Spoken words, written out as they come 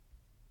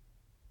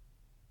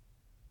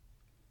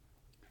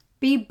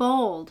Be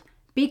bold,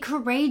 be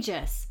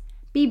courageous,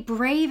 be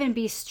brave and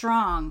be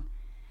strong.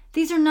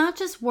 These are not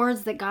just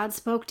words that God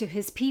spoke to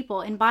his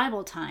people in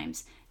Bible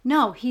times.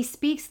 No, he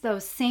speaks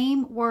those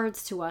same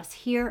words to us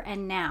here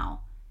and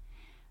now.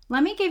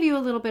 Let me give you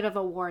a little bit of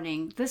a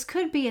warning. This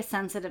could be a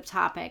sensitive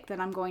topic that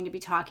I'm going to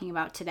be talking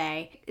about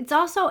today. It's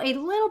also a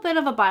little bit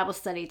of a Bible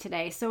study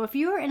today. So if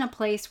you're in a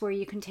place where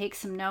you can take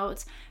some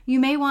notes, you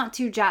may want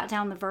to jot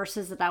down the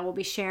verses that I will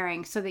be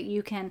sharing so that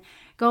you can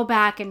go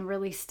back and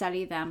really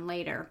study them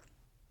later.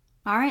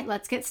 All right,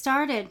 let's get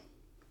started.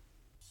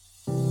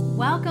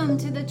 Welcome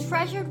to the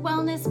Treasured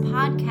Wellness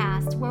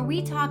Podcast, where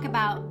we talk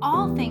about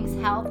all things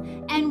health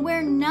and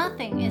where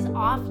nothing is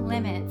off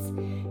limits.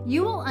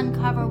 You will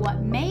uncover what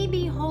may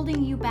be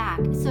holding you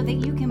back so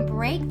that you can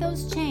break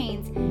those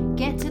chains,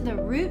 get to the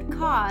root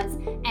cause,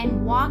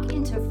 and walk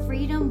into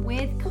freedom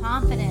with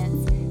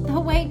confidence, the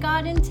way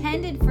God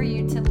intended for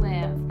you to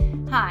live.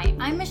 Hi,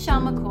 I'm Michelle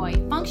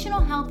McCoy,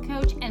 functional health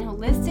coach and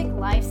holistic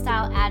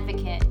lifestyle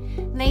advocate.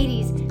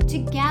 Ladies,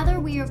 together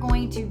we are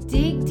going to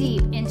dig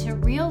deep into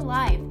real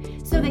life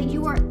so that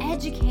you are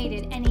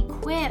educated and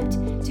equipped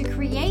to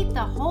create the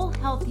whole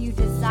health you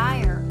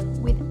desire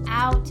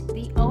without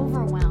the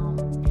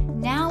overwhelm.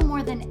 Now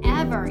more than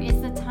ever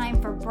is the time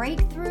for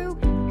breakthrough,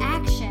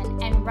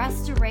 action, and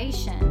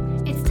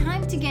restoration. It's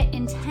time to get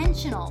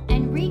intentional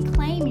and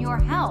reclaim your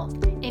health.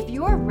 If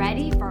you're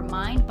ready for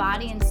mind,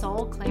 body, and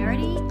soul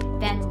clarity,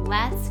 then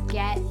let's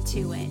get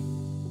to it.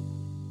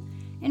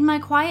 In my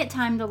quiet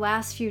time the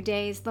last few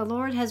days, the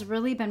Lord has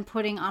really been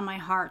putting on my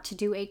heart to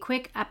do a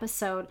quick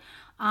episode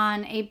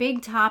on a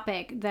big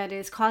topic that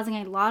is causing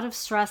a lot of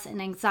stress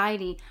and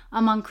anxiety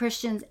among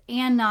Christians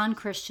and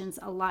non-Christians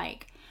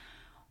alike.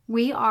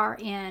 We are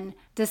in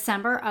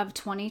December of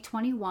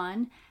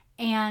 2021,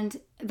 and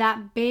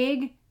that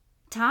big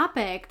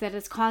topic that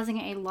is causing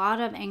a lot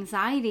of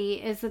anxiety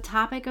is the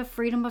topic of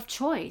freedom of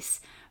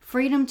choice.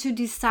 Freedom to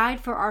decide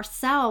for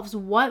ourselves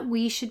what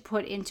we should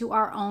put into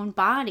our own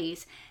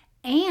bodies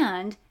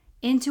and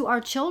into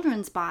our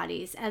children's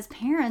bodies. As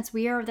parents,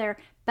 we are their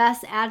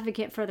best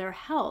advocate for their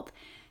health.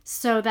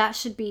 So that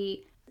should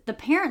be the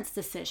parents'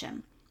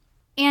 decision.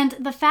 And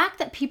the fact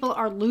that people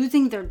are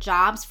losing their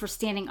jobs for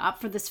standing up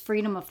for this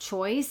freedom of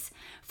choice,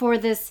 for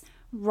this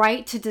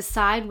right to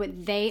decide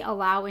what they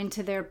allow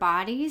into their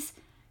bodies,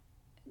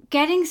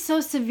 getting so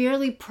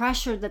severely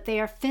pressured that they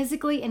are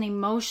physically and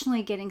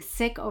emotionally getting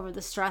sick over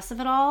the stress of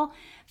it all,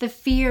 the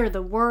fear,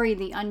 the worry,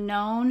 the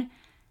unknown,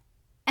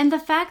 and the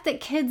fact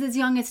that kids as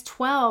young as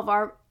 12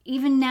 are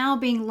even now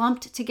being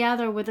lumped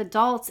together with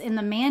adults in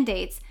the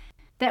mandates,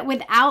 that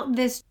without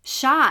this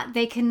shot,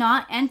 they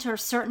cannot enter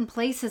certain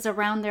places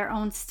around their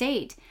own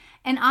state.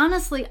 And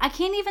honestly, I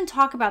can't even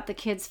talk about the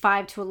kids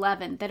 5 to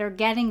 11 that are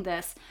getting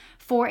this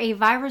for a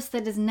virus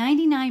that is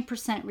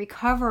 99%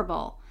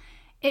 recoverable.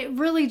 It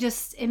really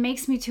it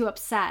makes me too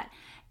upset.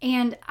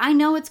 And I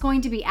know it's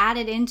going to be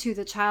added into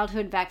the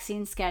childhood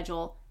vaccine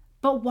schedule,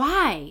 but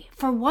why?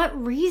 For what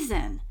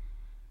reason?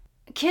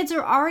 Kids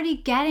are already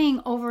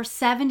getting over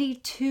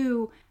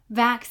 72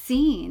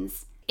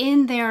 vaccines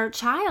in their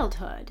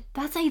childhood.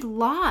 That's a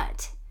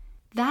lot.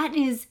 That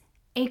is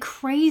a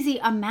crazy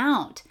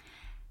amount.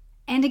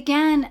 And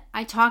again,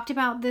 I talked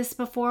about this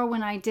before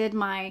when I did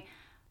my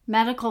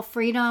medical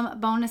freedom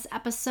bonus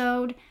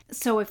episode.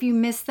 So if you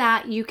missed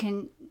that, you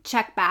can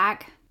check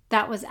back.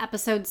 That was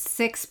episode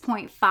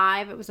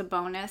 6.5. It was a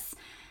bonus.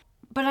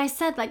 But I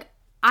said,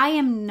 I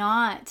am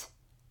not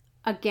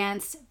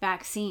against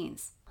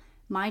vaccines.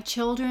 My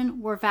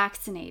children were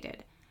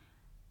vaccinated.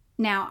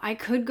 Now, I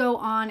could go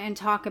on and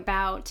talk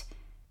about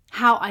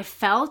how I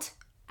felt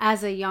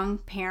as a young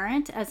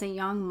parent, as a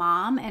young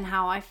mom, and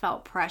how I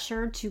felt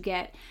pressured to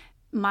get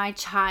my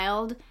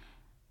child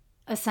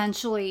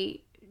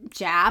essentially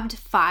jabbed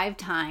 5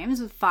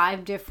 times with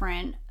 5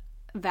 different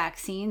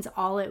vaccines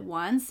all at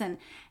once,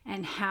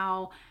 and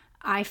how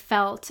I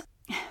felt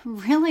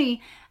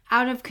really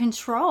out of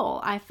control.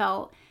 I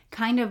felt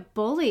kind of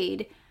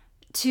bullied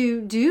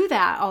to do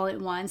that all at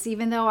once,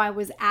 even though I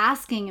was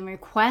asking and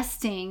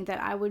requesting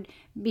that I would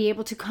be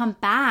able to come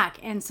back,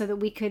 and so that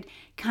we could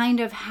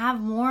kind of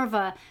have more of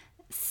a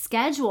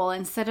schedule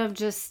instead of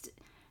just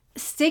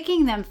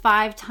sticking them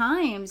 5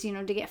 times,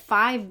 to get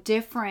 5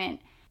 different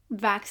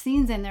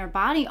vaccines in their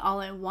body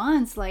all at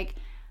once.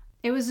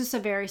 It was just a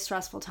very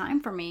stressful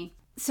time for me.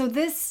 So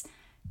this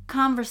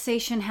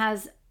conversation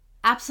has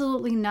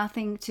absolutely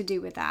nothing to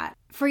do with that.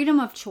 Freedom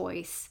of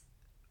choice,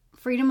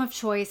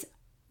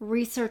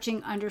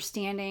 researching,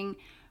 understanding,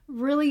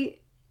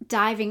 really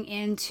diving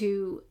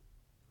into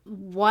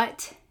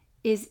what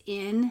is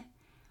in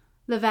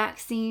the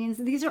vaccines.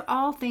 These are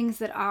all things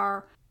that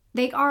are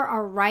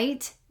our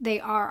right. They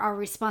are our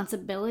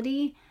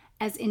responsibility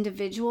as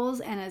individuals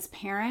and as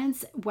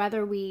parents,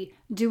 whether we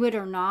do it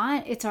or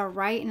not. It's our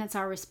right and it's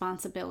our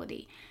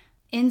responsibility.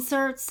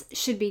 Inserts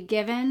should be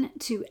given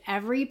to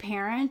every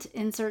parent.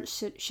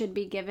 Inserts should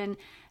be given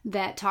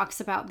that talks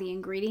about the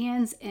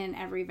ingredients in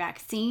every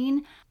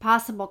vaccine,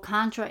 possible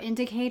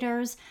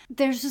contraindicators.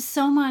 There's just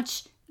so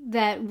much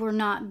that we're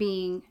not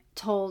being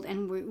told,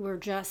 and we're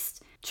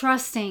just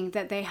trusting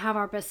that they have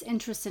our best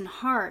interests in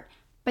heart.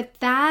 But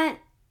that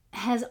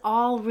has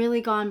all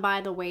really gone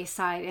by the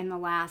wayside in the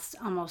last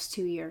almost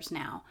 2 years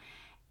now.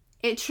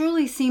 It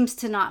truly seems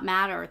to not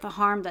matter the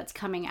harm that's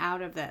coming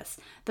out of this,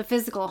 the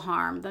physical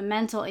harm, the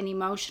mental and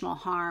emotional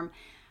harm.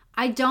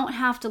 I don't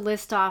have to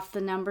list off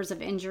the numbers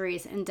of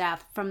injuries and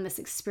death from this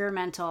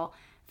experimental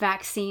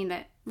vaccine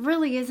that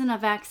really isn't a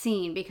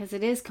vaccine because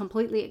it is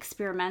completely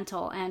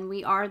experimental and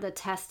we are the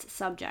test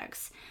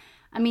subjects.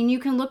 I mean, you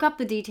can look up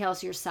the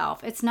details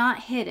yourself. It's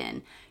not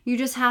hidden. You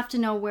just have to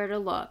know where to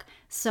look.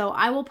 So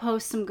I will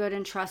post some good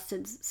and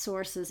trusted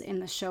sources in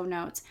the show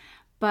notes.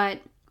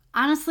 But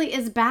honestly,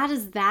 as bad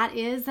as that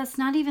is, that's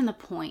not even the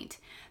point.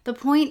 The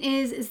point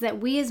is that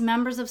we as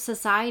members of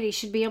society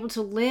should be able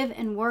to live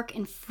and work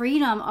in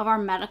freedom of our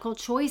medical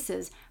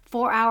choices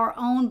for our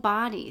own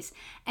bodies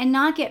and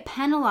not get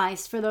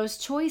penalized for those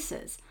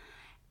choices.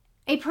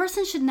 A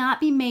person should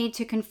not be made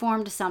to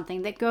conform to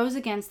something that goes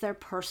against their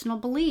personal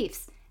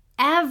beliefs.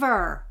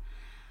 Ever.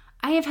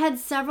 I have had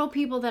several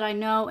people that I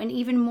know and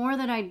even more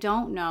that I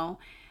don't know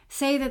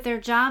say that their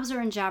jobs are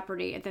in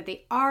jeopardy, that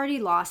they already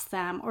lost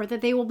them, or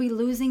that they will be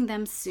losing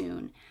them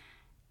soon.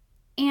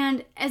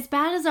 And as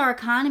bad as our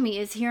economy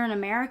is here in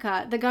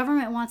America, the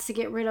government wants to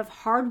get rid of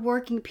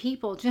hardworking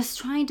people just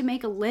trying to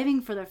make a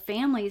living for their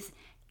families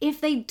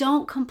if they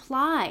don't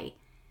comply.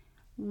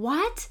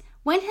 What?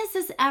 When has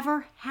this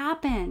ever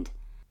happened?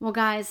 Well,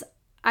 guys,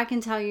 I can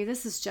tell you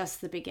this is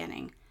just the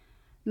beginning.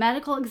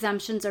 Medical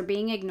exemptions are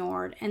being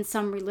ignored, and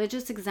some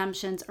religious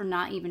exemptions are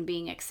not even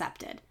being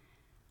accepted.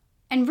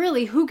 And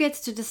really, who gets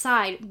to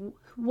decide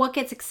what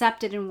gets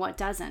accepted and what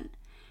doesn't?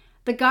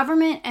 The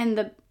government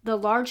and the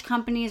large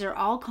companies are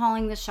all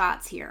calling the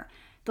shots here.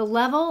 The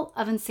level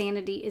of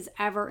insanity is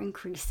ever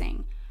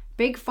increasing.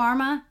 Big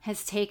Pharma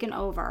has taken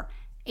over,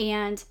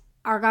 and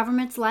our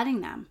government's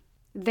letting them.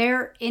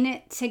 They're in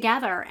it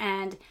together,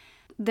 and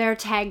they're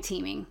tag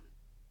teaming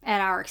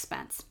at our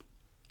expense.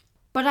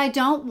 But I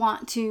don't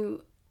want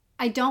to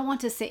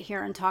sit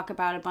here and talk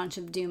about a bunch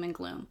of doom and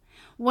gloom.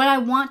 What I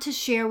want to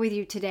share with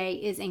you today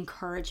is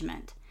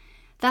encouragement.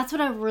 That's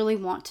what I really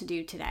want to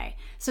do today.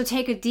 So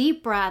take a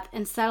deep breath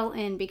and settle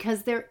in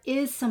because there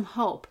is some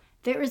hope.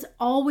 There is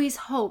always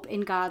hope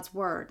in God's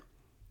word.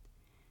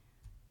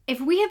 If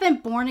we have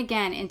been born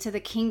again into the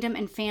kingdom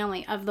and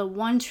family of the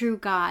one true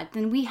God,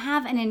 then we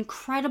have an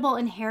incredible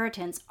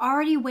inheritance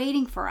already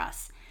waiting for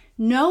us.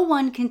 No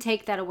one can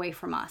take that away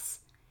from us.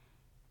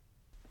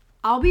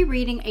 I'll be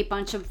reading a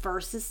bunch of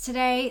verses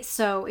today,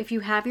 so if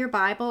you have your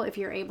Bible, if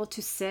you're able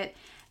to sit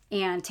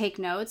and take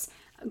notes,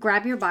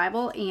 grab your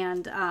Bible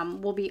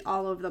and we'll be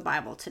all over the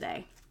Bible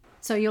today.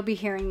 So you'll be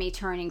hearing me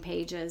turning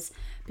pages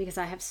because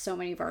I have so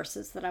many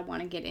verses that I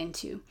want to get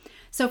into.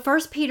 So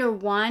 1 Peter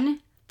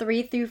 1,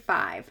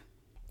 3-5.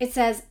 It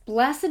says,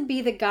 "Blessed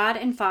be the God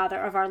and Father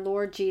of our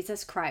Lord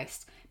Jesus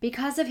Christ.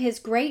 Because of his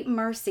great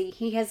mercy,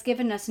 he has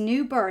given us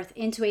new birth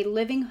into a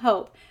living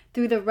hope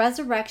through the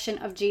resurrection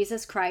of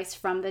Jesus Christ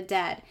from the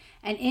dead,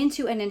 and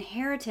into an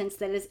inheritance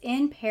that is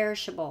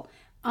imperishable,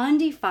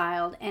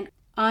 undefiled, and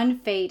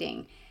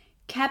unfading,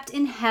 kept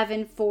in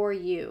heaven for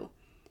you.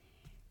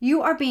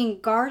 You are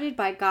being guarded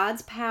by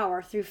God's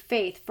power through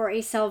faith for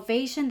a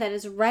salvation that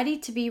is ready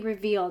to be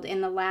revealed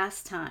in the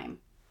last time."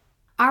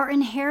 Our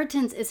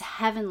inheritance is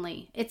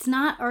heavenly. It's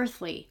not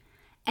earthly,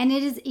 and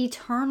it is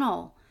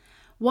eternal.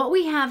 What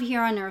we have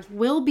here on earth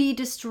will be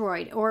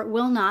destroyed or it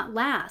will not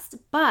last,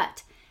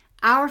 but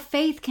our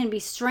faith can be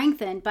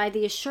strengthened by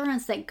the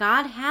assurance that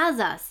God has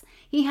us.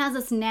 He has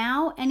us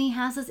now and he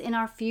has us in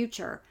our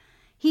future.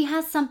 He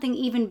has something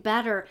even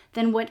better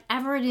than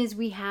whatever it is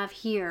we have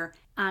here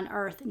on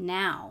earth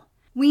now.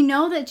 We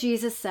know that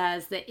Jesus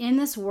says that in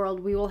this world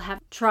we will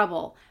have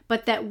trouble,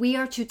 but that we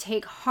are to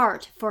take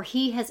heart, for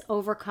he has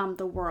overcome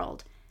the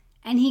world.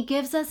 And he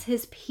gives us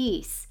his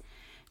peace.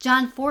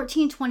 John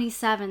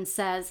 14:27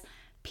 says,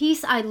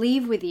 "Peace I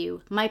leave with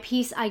you, my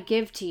peace I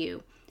give to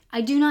you.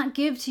 I do not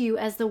give to you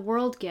as the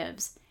world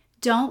gives.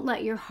 Don't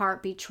let your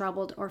heart be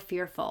troubled or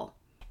fearful."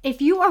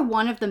 If you are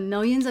one of the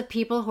millions of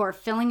people who are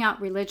filling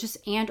out religious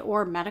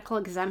and/or medical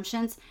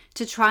exemptions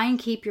to try and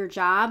keep your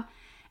job,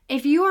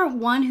 if you are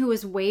one who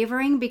is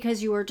wavering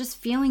because you are just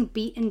feeling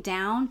beaten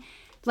down,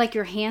 like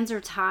your hands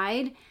are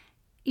tied,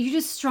 you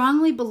just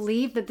strongly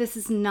believe that this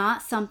is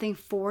not something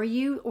for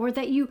you, or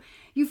that you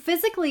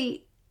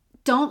physically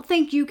don't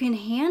think you can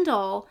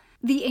handle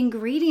the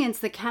ingredients,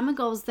 the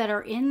chemicals that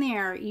are in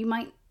there. You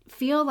might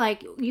feel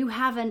like you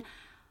have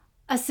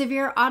a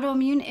severe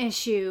autoimmune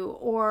issue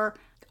or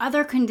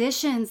other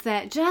conditions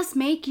that just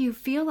make you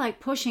feel like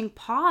pushing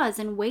pause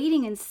and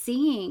waiting and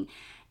seeing,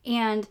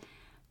 and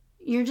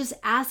you're just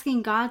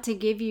asking God to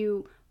give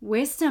you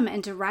wisdom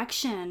and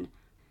direction.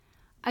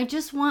 I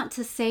just want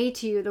to say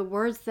to you the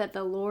words that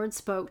the Lord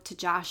spoke to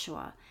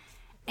Joshua.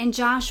 In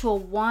Joshua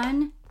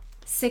 1,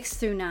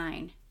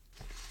 6-9,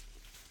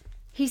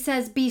 he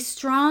says, "Be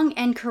strong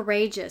and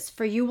courageous,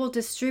 for you will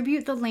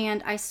distribute the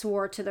land I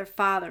swore to their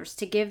fathers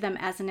to give them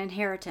as an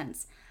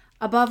inheritance.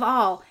 Above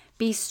all,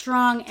 Be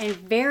strong and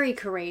very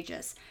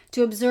courageous,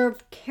 to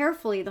observe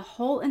carefully the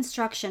whole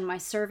instruction my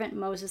servant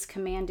Moses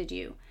commanded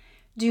you.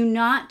 Do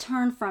not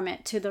turn from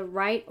it to the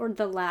right or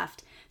the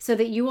left, so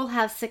that you will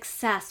have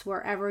success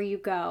wherever you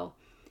go.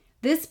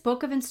 This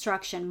book of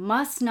instruction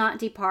must not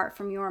depart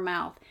from your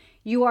mouth.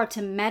 You are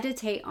to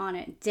meditate on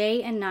it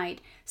day and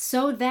night,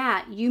 so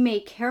that you may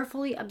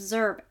carefully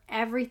observe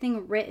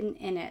everything written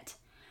in it.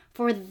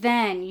 For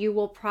then you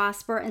will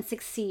prosper and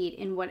succeed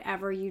in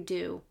whatever you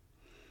do.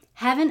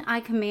 Haven't I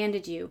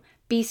commanded you?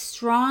 Be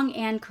strong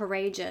and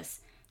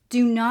courageous.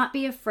 Do not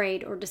be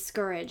afraid or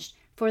discouraged,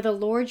 for the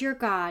Lord your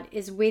God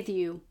is with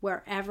you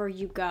wherever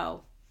you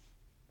go.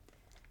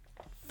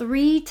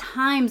 3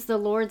 times the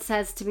Lord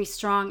says to be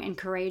strong and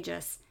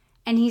courageous,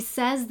 and he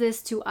says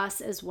this to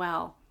us as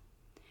well.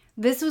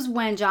 This was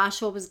when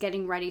Joshua was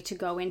getting ready to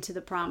go into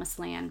the promised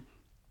land.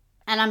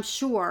 And I'm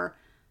sure,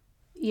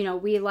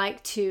 we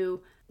like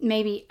to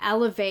maybe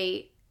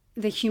elevate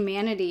the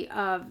humanity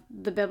of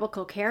the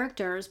biblical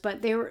characters,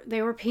 but they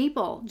were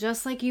people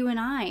just like you and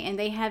I, and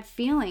they had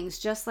feelings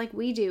just like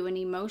we do, and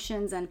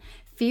emotions and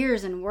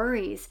fears and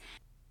worries.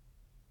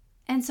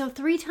 And so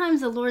 3 times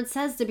the Lord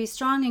says to be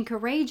strong and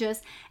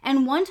courageous,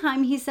 and 1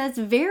 time he says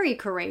very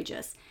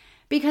courageous,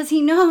 because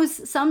he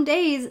knows some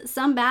days,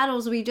 some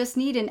battles, we just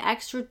need an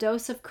extra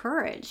dose of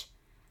courage.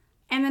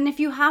 And then if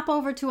you hop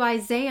over to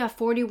Isaiah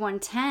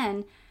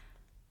 41:10,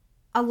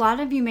 a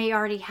lot of you may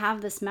already have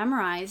this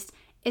memorized.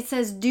 It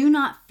says, "Do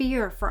not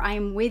fear, for I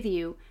am with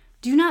you.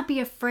 Do not be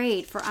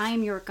afraid, for I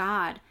am your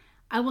God.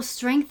 I will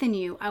strengthen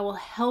you. I will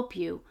help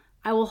you.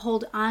 I will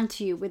hold on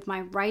to you with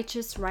my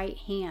righteous right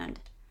hand."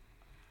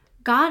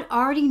 God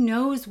already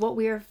knows what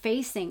we are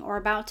facing or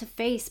about to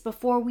face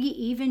before we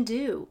even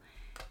do.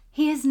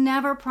 He has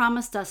never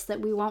promised us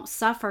that we won't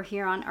suffer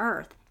here on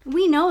earth.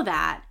 We know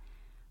that.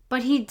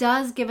 But he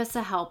does give us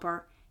a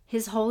helper,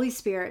 his Holy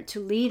Spirit,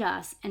 to lead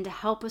us and to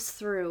help us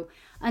through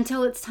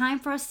until it's time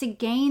for us to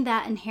gain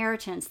that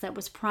inheritance that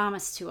was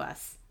promised to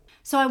us.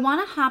 So I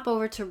want to hop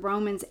over to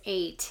Romans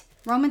 8,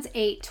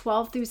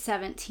 12 through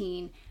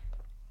 17.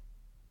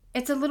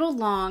 It's a little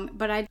long,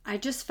 but I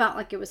just felt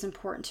like it was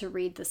important to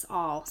read this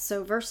all.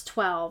 So verse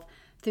 12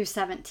 through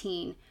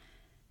 17.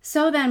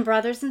 So then,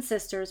 brothers and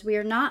sisters, we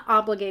are not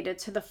obligated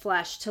to the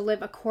flesh to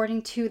live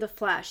according to the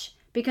flesh,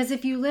 because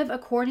if you live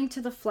according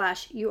to the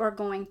flesh, you are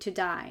going to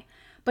die.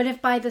 But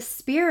if by the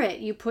Spirit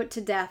you put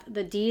to death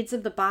the deeds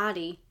of the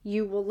body,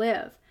 you will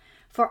live.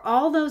 For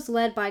all those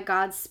led by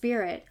God's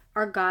Spirit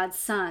are God's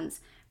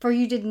sons. For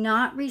you did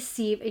not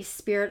receive a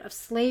spirit of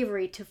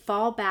slavery to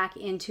fall back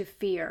into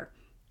fear.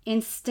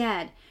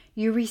 Instead,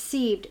 you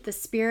received the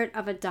Spirit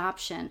of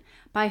adoption,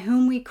 by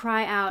whom we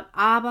cry out,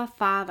 Abba,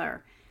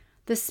 Father.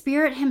 The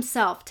Spirit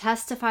himself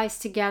testifies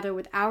together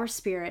with our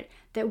spirit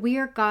that we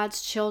are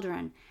God's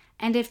children,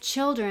 and if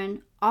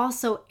children,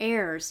 also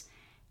heirs,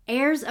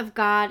 heirs of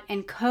God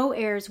and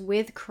co-heirs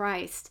with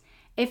Christ,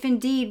 if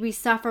indeed we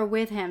suffer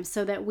with him,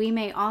 so that we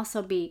may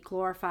also be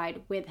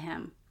glorified with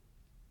him.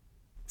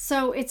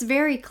 So it's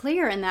very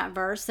clear in that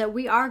verse that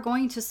we are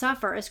going to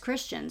suffer as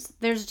Christians.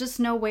 There's just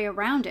no way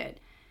around it.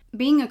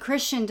 Being a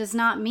Christian does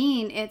not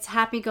mean it's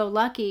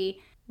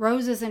happy-go-lucky,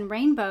 roses and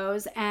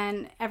rainbows,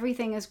 and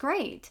everything is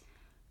great.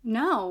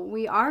 No,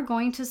 we are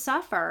going to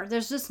suffer.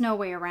 There's just no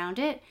way around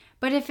it.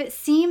 But if it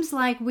seems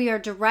like we are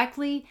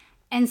directly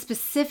and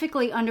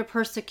specifically under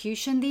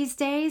persecution these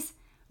days,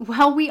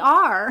 well, we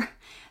are.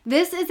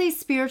 This is a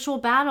spiritual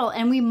battle,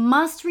 and we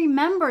must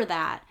remember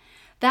that.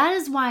 That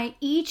is why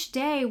each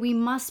day we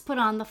must put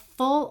on the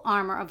full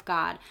armor of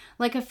God,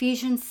 like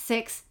Ephesians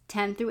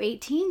 6:10 through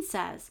 18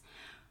 says.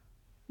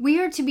 We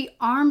are to be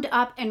armed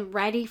up and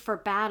ready for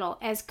battle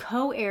as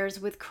co-heirs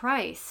with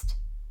Christ.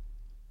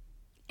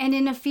 And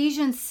in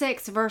Ephesians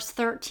 6, verse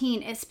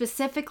 13, it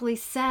specifically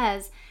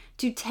says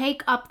to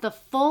take up the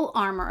full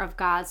armor of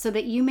God so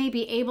that you may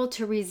be able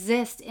to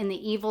resist in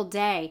the evil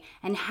day,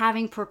 and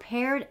having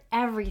prepared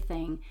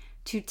everything,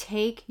 to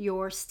take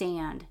your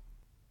stand.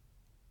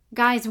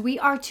 Guys, we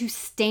are to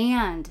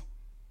stand.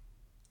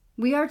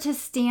 We are to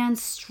stand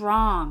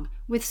strong,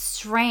 with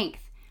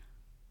strength,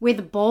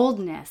 with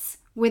boldness,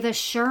 with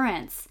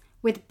assurance,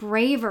 with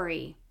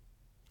bravery.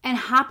 And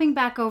hopping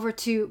back over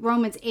to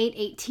Romans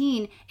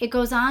 8:18, it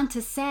goes on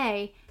to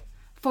say,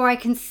 "For I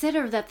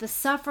consider that the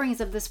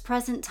sufferings of this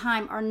present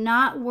time are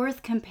not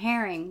worth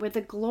comparing with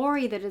the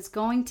glory that is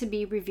going to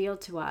be revealed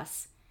to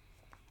us."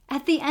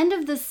 At the end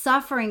of this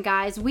suffering,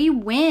 guys, we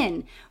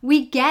win.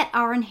 We get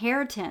our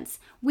inheritance.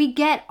 We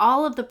get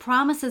all of the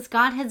promises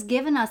God has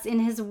given us in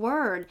his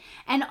word.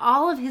 And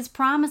all of his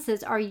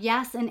promises are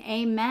yes and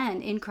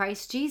amen in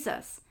Christ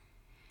Jesus.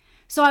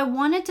 So I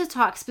wanted to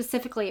talk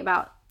specifically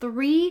about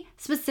 3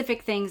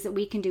 specific things that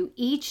we can do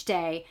each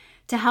day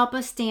to help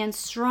us stand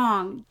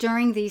strong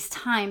during these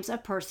times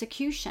of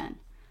persecution.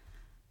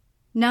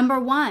 Number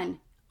 1,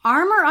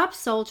 armor up,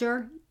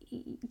 soldier.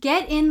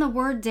 Get in the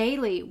word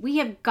daily. We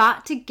have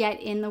got to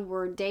get in the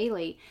word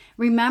daily.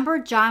 Remember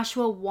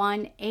Joshua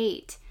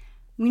 1:8.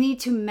 We need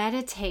to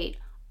meditate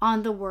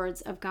on the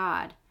words of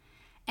God.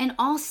 And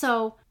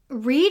also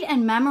Read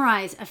and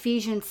memorize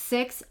Ephesians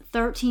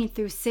 6:13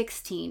 through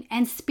 16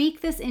 and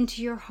speak this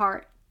into your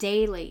heart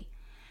daily.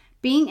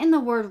 Being in the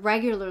Word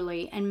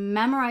regularly and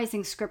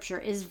memorizing Scripture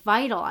is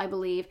vital, I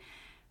believe,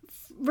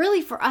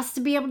 really for us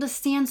to be able to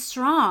stand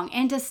strong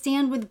and to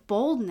stand with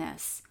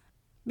boldness.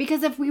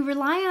 Because if we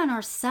rely on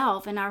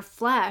ourselves and our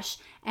flesh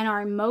and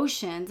our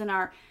emotions and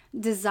our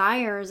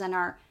desires and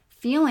our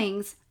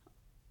feelings,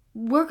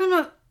 we're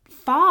going to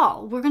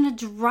fall. We're going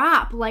to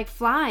drop like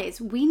flies.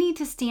 We need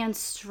to stand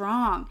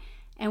strong,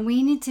 and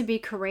we need to be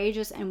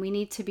courageous, and we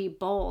need to be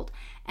bold.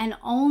 And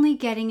only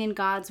getting in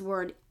God's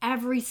Word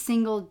every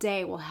single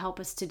day will help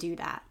us to do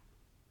that.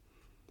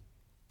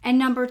 And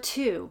number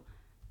 2,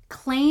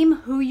 claim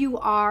who you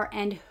are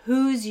and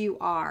whose you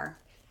are.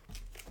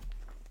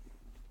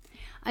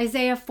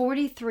 Isaiah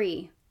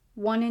 43,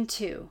 1 and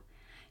 2.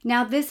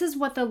 Now this is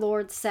what the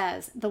Lord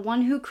says, the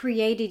one who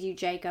created you,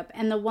 Jacob,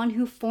 and the one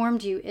who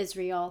formed you,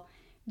 Israel.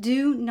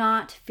 Do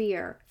not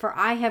fear, for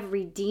I have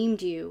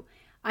redeemed you.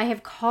 I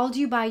have called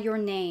you by your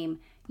name.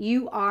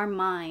 You are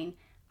mine.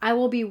 I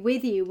will be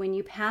with you when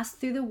you pass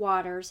through the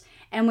waters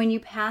and when you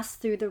pass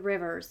through the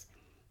rivers.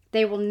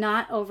 They will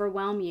not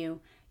overwhelm you.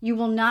 You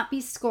will not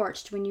be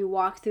scorched when you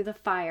walk through the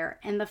fire,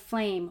 and the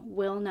flame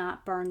will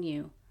not burn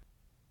you.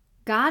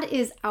 God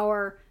is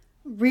our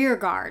rear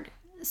guard.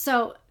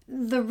 So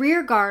the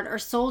rear guard are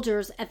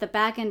soldiers at the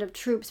back end of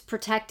troops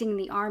protecting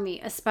the army,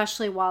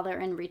 especially while they're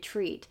in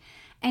retreat.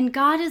 And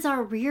God is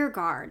our rear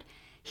guard.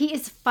 He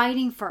is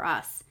fighting for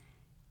us.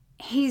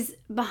 He's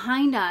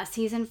behind us.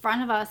 He's in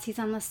front of us. He's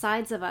on the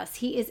sides of us.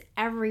 He is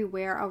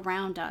everywhere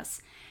around us.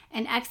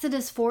 And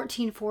Exodus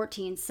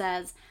 14:14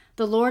 says,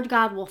 the Lord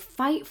God will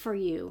fight for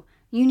you.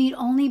 You need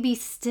only be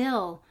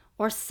still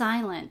or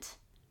silent.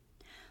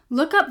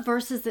 Look up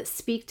verses that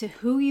speak to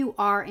who you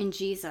are in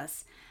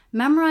Jesus.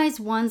 Memorize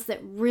ones that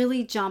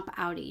really jump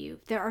out at you.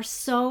 There are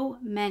so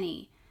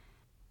many.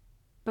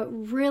 But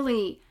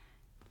really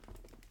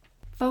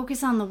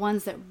focus on the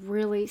ones that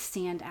really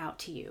stand out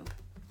to you.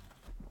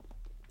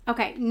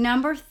 Okay,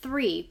 number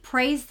 3,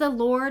 praise the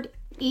Lord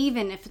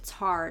even if it's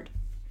hard,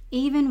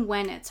 even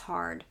when it's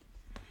hard.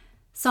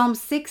 Psalm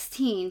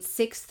 16,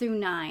 6 through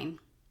 9.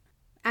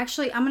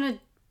 Actually, I'm going to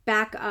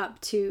back up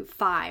to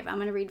 5. I'm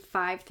going to read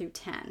 5 through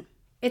 10.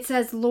 It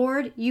says,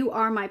 Lord, you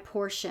are my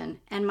portion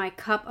and my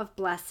cup of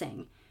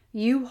blessing.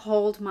 You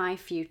hold my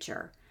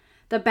future.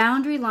 The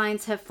boundary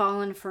lines have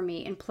fallen for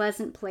me in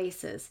pleasant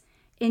places.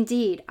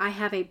 Indeed, I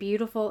have a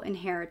beautiful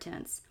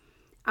inheritance.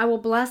 I will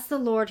bless the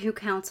Lord who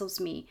counsels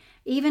me,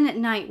 even at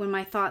night when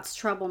my thoughts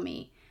trouble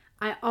me.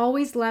 I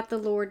always let the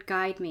Lord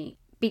guide me.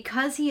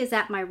 Because he is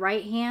at my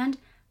right hand,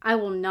 I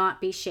will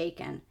not be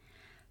shaken.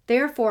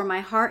 Therefore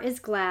my heart is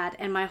glad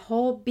and my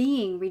whole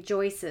being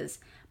rejoices.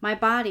 My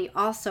body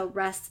also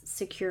rests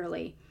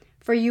securely.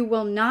 For you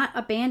will not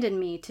abandon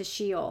me to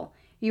Sheol.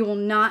 You will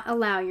not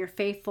allow your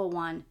faithful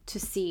one to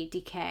see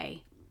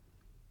decay.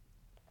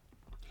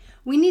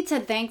 We need to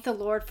thank the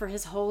Lord for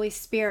his Holy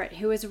Spirit,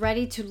 who is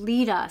ready to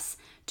lead us,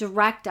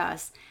 direct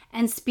us,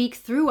 and speak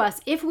through us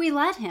if we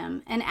let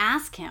him and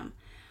ask him.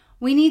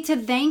 We need to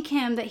thank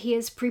him that he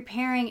is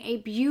preparing a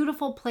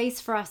beautiful place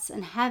for us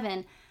in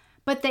heaven,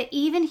 but that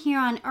even here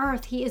on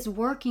earth, he is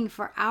working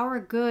for our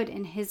good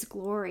in his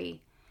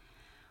glory.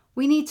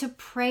 We need to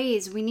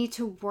praise, we need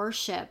to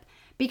worship,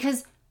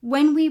 because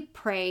when we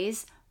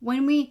praise,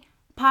 when we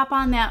pop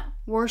on that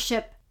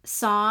worship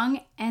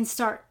song and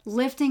start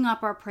lifting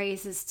up our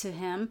praises to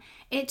him,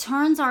 it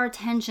turns our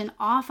attention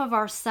off of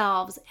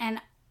ourselves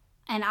and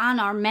on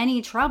our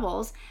many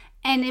troubles,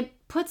 and it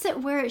puts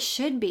it where it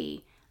should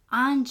be,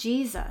 on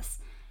Jesus.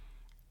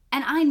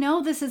 And I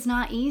know this is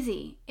not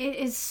easy. It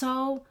is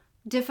so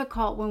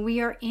difficult when we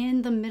are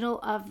in the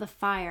middle of the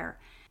fire.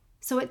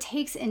 So it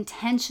takes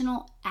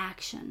intentional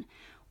action.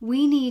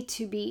 We need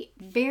to be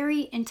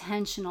very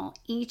intentional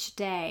each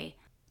day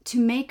to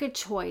make a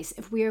choice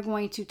if we are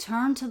going to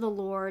turn to the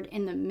Lord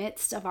in the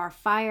midst of our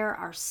fire,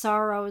 our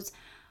sorrows,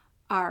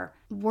 our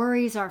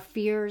worries, our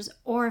fears,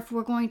 or if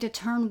we're going to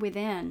turn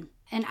within.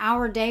 And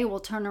our day will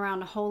turn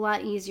around a whole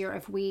lot easier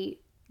if we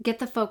get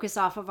the focus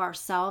off of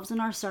ourselves and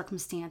our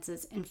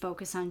circumstances and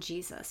focus on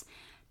Jesus,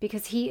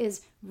 because he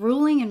is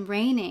ruling and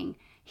reigning.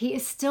 He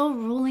is still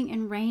ruling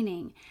and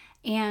reigning,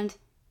 and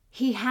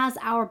he has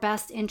our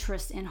best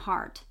interest in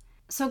heart.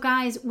 So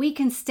guys, we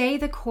can stay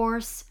the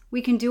course,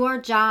 we can do our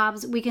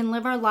jobs, we can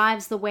live our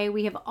lives the way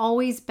we have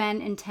always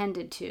been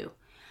intended to.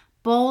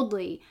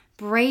 Boldly,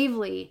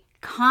 bravely,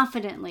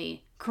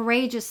 confidently,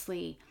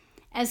 courageously,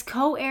 as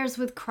co-heirs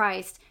with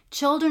Christ,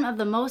 children of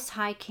the Most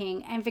High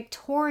King, and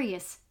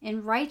victorious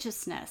in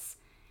righteousness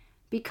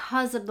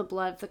because of the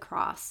blood of the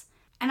cross.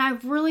 And I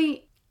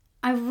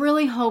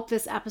really hope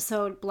this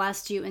episode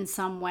blessed you in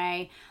some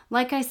way.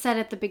 Like I said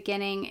at the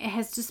beginning, it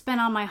has just been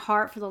on my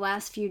heart for the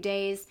last few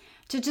days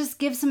to just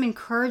give some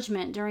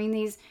encouragement during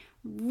these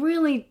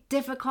really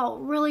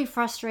difficult, really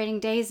frustrating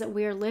days that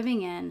we are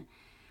living in.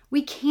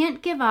 We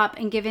can't give up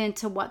and give in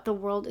to what the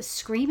world is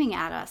screaming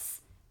at us,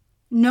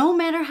 no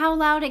matter how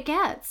loud it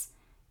gets.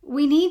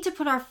 We need to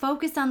put our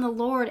focus on the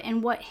Lord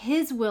and what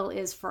his will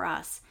is for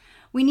us.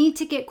 We need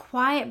to get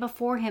quiet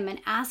before Him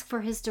and ask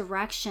for His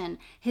direction,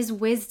 His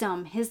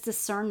wisdom, His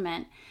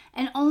discernment.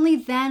 And only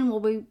then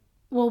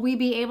will we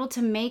be able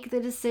to make the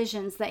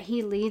decisions that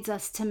He leads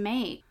us to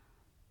make.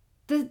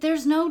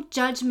 There's no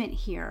judgment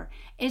here.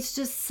 It's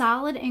just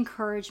solid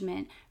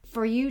encouragement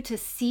for you to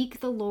seek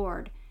the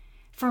Lord.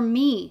 For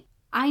me,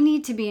 I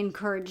need to be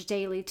encouraged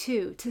daily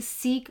too, to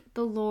seek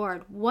the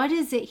Lord. What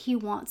is it He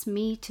wants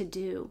me to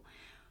do?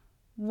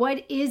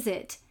 What is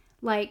it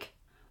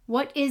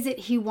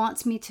He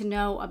wants me to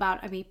know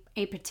about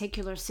a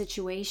particular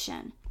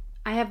situation?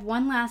 I have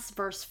one last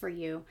verse for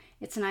you.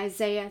 It's in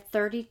Isaiah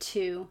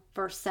 32,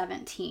 verse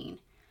 17.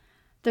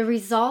 The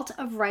result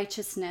of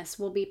righteousness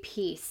will be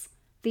peace.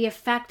 The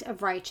effect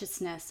of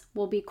righteousness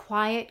will be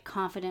quiet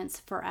confidence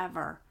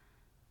forever.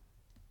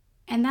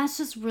 And that's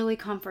just really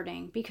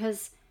comforting,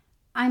 because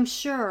I'm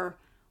sure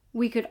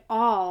we could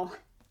all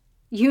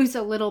use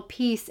a little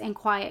peace and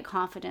quiet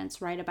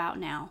confidence right about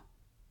now.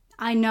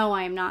 I know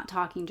I am not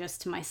talking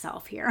just to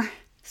myself here.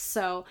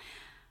 So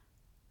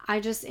I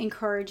just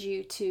encourage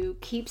you to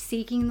keep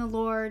seeking the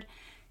Lord,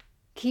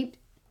 keep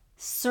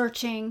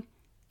searching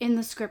in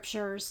the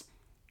scriptures,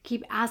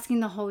 keep asking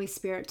the Holy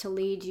Spirit to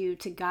lead you,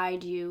 to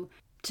guide you,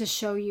 to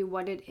show you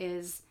what it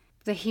is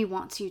that He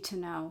wants you to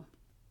know.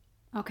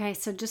 Okay,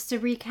 so just to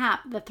recap,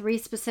 the 3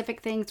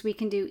 specific things we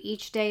can do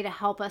each day to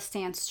help us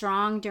stand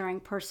strong during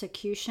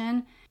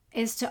persecution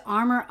is to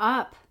armor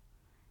up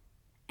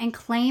and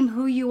claim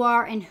who you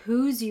are and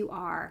whose you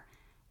are,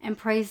 and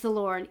praise the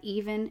Lord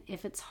even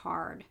if it's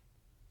hard.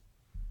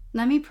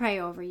 Let me pray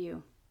over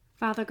you.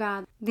 Father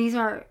God, these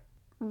are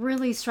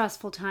really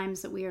stressful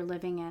times that we are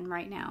living in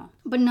right now,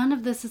 but none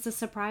of this is a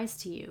surprise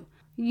to you.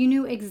 You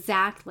knew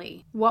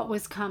exactly what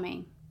was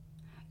coming.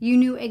 You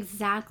knew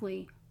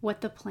exactly what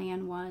the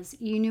plan was.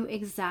 You knew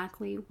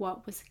exactly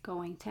what was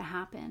going to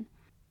happen.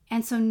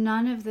 And so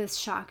none of this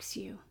shocks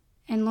you.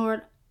 And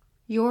Lord,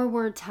 your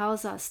word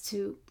tells us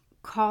to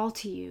call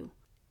to you,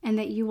 and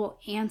that you will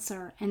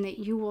answer, and that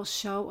you will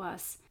show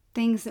us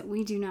things that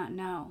we do not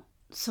know.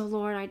 So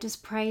Lord, I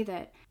just pray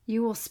that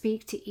you will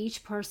speak to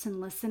each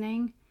person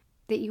listening,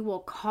 that you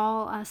will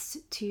call us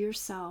to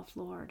yourself,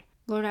 Lord.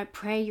 Lord, I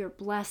pray your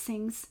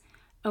blessings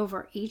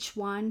over each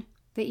one,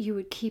 that you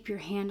would keep your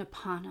hand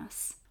upon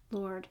us,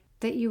 Lord,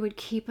 that you would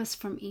keep us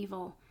from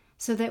evil,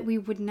 so that we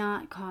would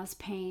not cause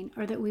pain,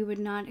 or that we would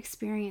not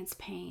experience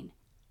pain.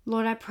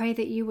 Lord, I pray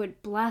that you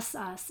would bless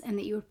us and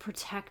that you would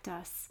protect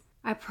us.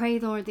 I pray,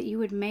 Lord, that you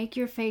would make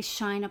your face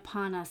shine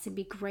upon us and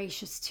be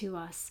gracious to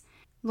us.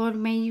 Lord,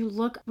 may you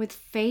look with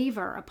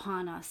favor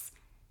upon us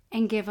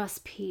and give us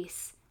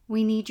peace.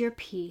 We need your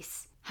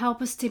peace.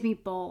 Help us to be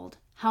bold.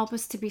 Help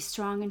us to be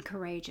strong and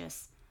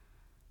courageous.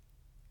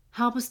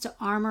 Help us to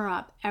armor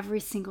up every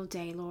single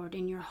day, Lord,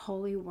 in your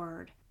holy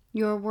word.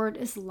 Your word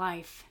is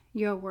life.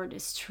 Your word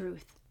is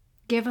truth.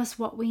 Give us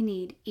what we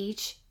need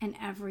each and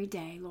every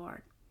day,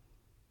 Lord.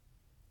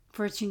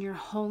 For it's in your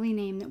holy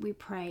name that we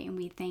pray, and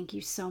we thank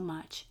you so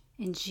much.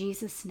 In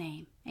Jesus'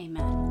 name,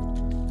 amen.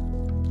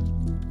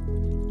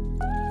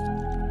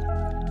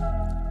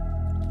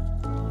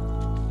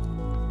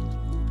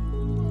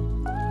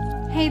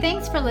 Hey,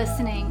 thanks for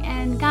listening.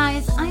 And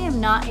guys, I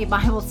am not a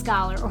Bible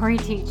scholar or a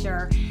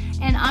teacher.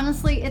 And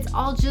honestly, it's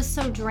all just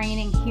so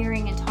draining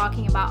hearing and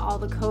talking about all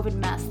the COVID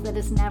mess that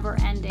is never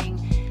ending.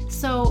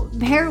 So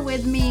bear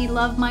with me,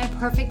 love my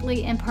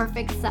perfectly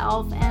imperfect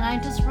self, and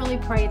I just really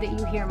pray that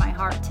you hear my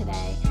heart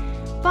today.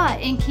 But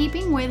in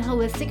keeping with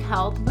holistic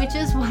health, which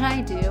is what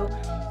I do,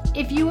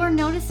 if you are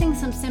noticing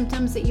some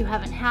symptoms that you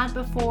haven't had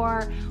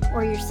before,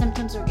 or your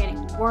symptoms are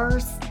getting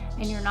worse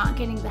and you're not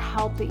getting the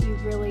help that you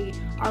really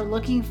are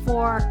looking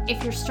for,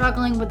 if you're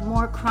struggling with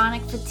more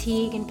chronic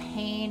fatigue and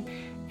pain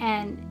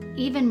and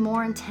even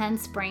more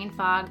intense brain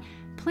fog,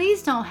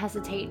 please don't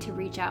hesitate to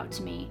reach out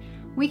to me.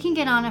 We can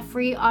get on a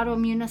free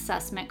autoimmune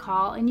assessment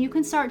call, and you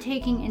can start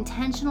taking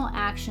intentional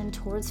action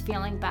towards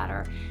feeling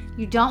better.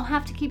 You don't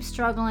have to keep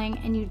struggling,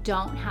 and you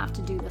don't have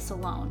to do this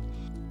alone.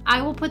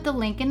 I will put the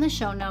link in the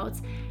show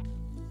notes,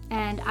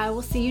 and I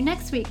will see you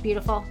next week,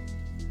 beautiful.